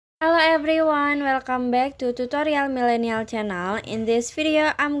Hello everyone, welcome back to Tutorial Millennial channel. In this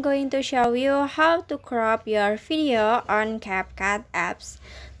video, I'm going to show you how to crop your video on CapCut apps.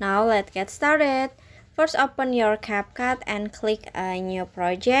 Now let's get started. First, open your CapCut and click a new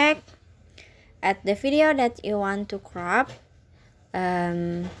project. Add the video that you want to crop.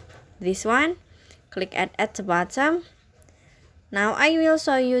 This one. Click at the bottom. Now I will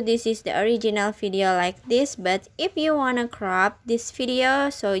show you this is the original video like this, but if you wanna crop this video,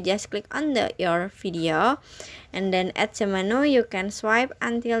 so just click on your video and then at the menu you can swipe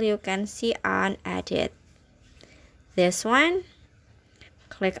until you can see on edit. This one,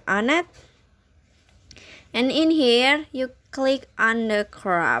 click on it, and in here you click on the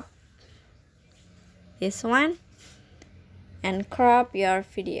crop. This one, and crop your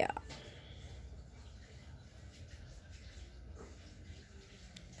video.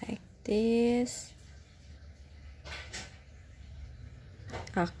 This.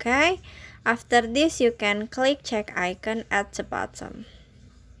 Okay, after this you can click check icon at the bottom.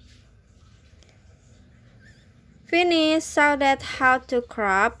 Finish. So that's how to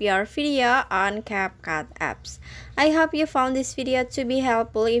crop your video on CapCut apps. I hope you found this video to be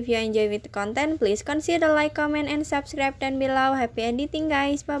helpful. If you enjoy with the content, please consider like, comment, and subscribe down below. Happy editing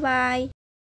guys, bye bye.